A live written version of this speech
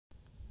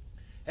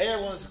Hey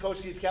everyone, this is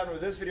Coach Keith Kevin. With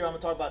this video, I'm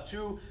going to talk about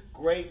two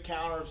great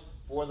counters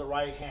for the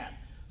right hand.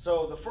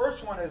 So the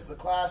first one is the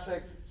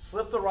classic,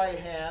 slip the right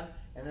hand,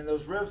 and then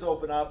those ribs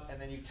open up, and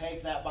then you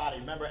take that body.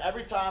 Remember,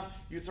 every time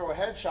you throw a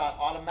headshot,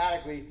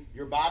 automatically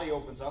your body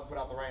opens up. Put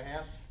out the right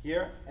hand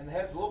here, and the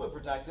head's a little bit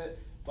protected,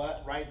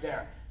 but right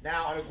there.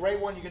 Now, on a great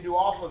one you can do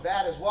off of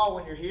that as well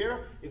when you're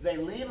here. If they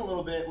lean a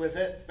little bit with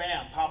it,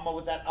 bam, pop them up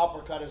with that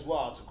uppercut as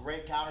well. It's a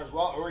great counter as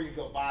well, or you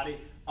go body,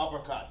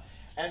 uppercut.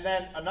 And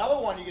then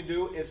another one you can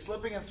do is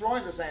slipping and throwing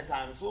at the same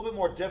time. It's a little bit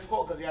more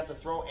difficult because you have to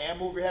throw and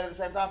move your head at the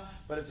same time,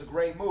 but it's a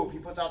great move. He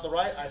puts out the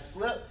right, I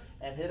slip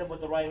and hit him with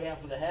the right hand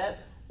for the head,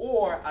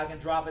 or I can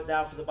drop it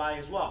down for the body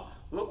as well.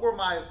 Look where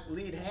my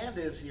lead hand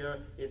is here.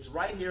 It's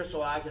right here,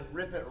 so I can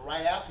rip it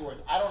right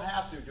afterwards. I don't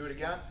have to. Do it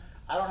again.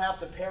 I don't have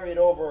to parry it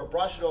over or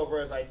brush it over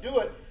as I do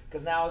it,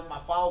 because now my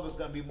follow-up is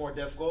going to be more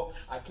difficult.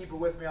 I keep it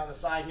with me on the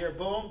side here,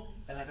 boom,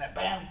 and then that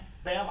bam,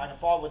 bam, I can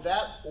follow with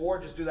that, or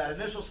just do that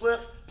initial slip,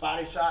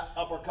 body shot,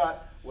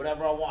 uppercut,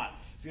 whatever I want.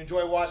 If you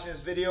enjoy watching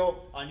this video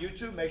on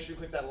YouTube, make sure you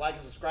click that like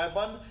and subscribe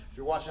button. If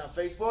you're watching on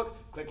Facebook,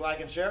 click like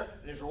and share.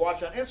 And if you're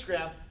watching on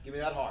Instagram, give me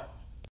that heart.